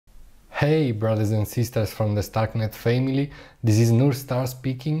Hey brothers and sisters from the StarkNet family, this is Nurstar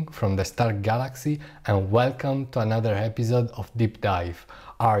speaking from the Stark Galaxy and welcome to another episode of Deep Dive,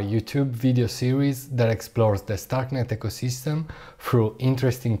 our YouTube video series that explores the StarkNet ecosystem through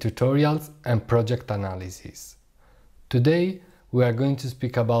interesting tutorials and project analysis. Today we are going to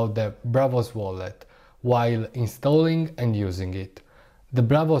speak about the Braavos Wallet while installing and using it. The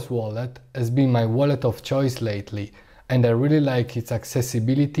Braavos Wallet has been my wallet of choice lately, and I really like its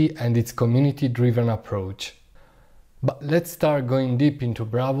accessibility and its community-driven approach. But let's start going deep into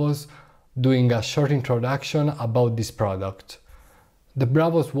Braavos, doing a short introduction about this product. The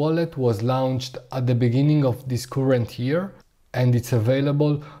Braavos Wallet was launched at the beginning of this current year, and it's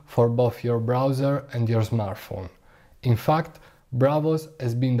available for both your browser and your smartphone. In fact, Braavos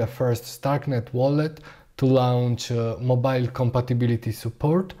has been the first StarkNet wallet to launch mobile compatibility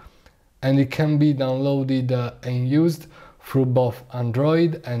support, and it can be downloaded and used through both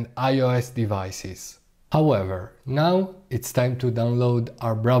Android and iOS devices. However, now it's time to download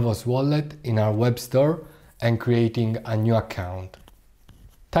our Braavos wallet in our web store and creating a new account.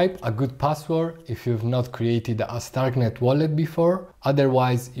 Type a good password if you've not created a StarkNet wallet before,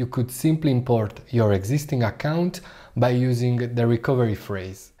 otherwise you could simply import your existing account by using the recovery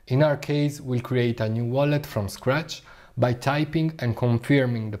phrase. In our case, we'll create a new wallet from scratch by typing and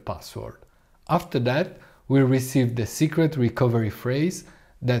confirming the password. After that, we'll receive the secret recovery phrase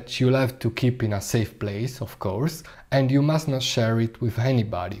that you'll have to keep in a safe place, of course, and you must not share it with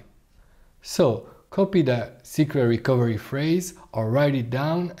anybody. So, copy the secret recovery phrase or write it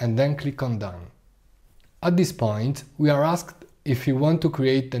down and then click on Done. At this point, we are asked if you want to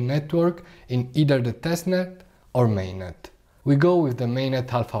create the network in either the testnet or mainnet. We go with the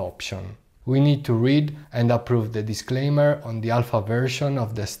mainnet alpha option. We need to read and approve the disclaimer on the alpha version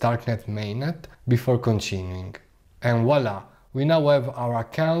of the StarkNet Mainnet before continuing. And voila, we now have our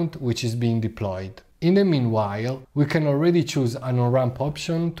account which is being deployed. In the meanwhile, we can already choose an on-ramp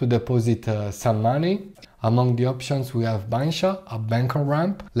option to deposit some money. Among the options we have Bansha, a bank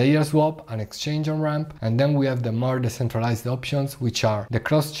on-ramp, Layer Swap, an exchange on-ramp, and then we have the more decentralized options, which are the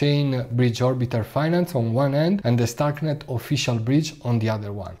cross-chain bridge Orbiter Finance on one end and the StarkNet official bridge on the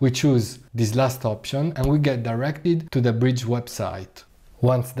other one. We choose this last option and we get directed to the bridge website.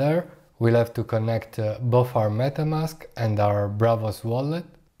 Once there, we'll have to connect both our MetaMask and our Braavos wallet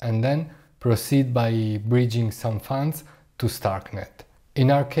and then proceed by bridging some funds to StarkNet. In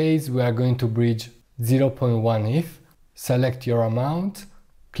our case, we are going to bridge 0.1 ETH, select your amount,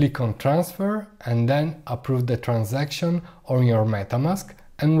 click on transfer and then approve the transaction on your MetaMask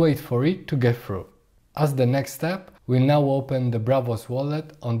and wait for it to get through. As the next step, we'll now open the Braavos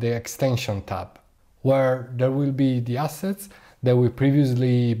wallet on the extension tab, where there will be the assets that we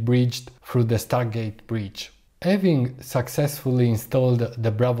previously bridged through the Stargate bridge. Having successfully installed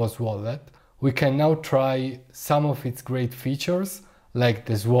the Braavos wallet, we can now try some of its great features, like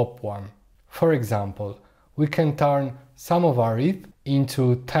the swap one. For example, we can turn some of our ETH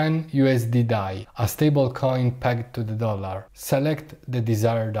into 10 USD DAI, a stable coin pegged to the dollar. Select the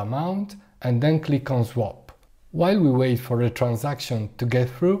desired amount and then click on swap. While we wait for the transaction to get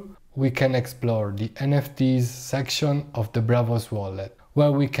through, we can explore the NFTs section of the Braavos wallet,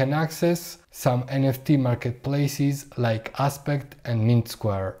 where we can access some NFT marketplaces like Aspect and Mint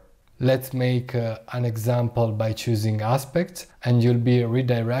Square. Let's make an example by choosing Aspect and you'll be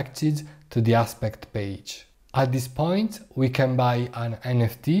redirected to the Aspect page. At this point, we can buy an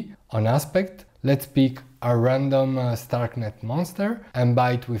NFT on Aspect. Let's pick a random StarkNet monster and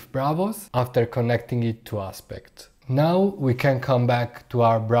buy it with Braavos after connecting it to Aspect. Now we can come back to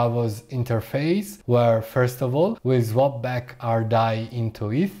our Braavos interface, where first of all we'll swap back our DAI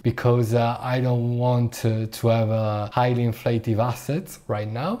into ETH because I don't want to have highly inflative assets right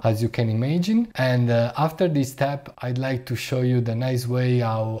now, as you can imagine. And after this step, I'd like to show you the nice way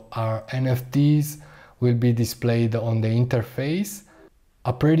how our NFTs will be displayed on the interface.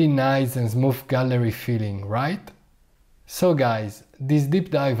 A pretty nice and smooth gallery feeling, right? So guys, this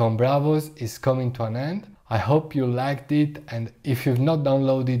deep dive on Braavos is coming to an end. I hope you liked it, and if you've not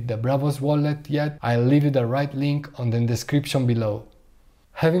downloaded the Braavos wallet yet, I'll leave you the right link on the description below.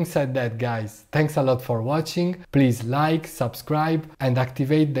 Having said that guys, thanks a lot for watching. Please like, subscribe and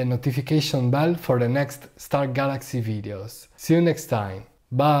activate the notification bell for the next Stark Galaxy videos. See you next time.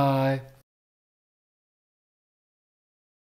 Bye!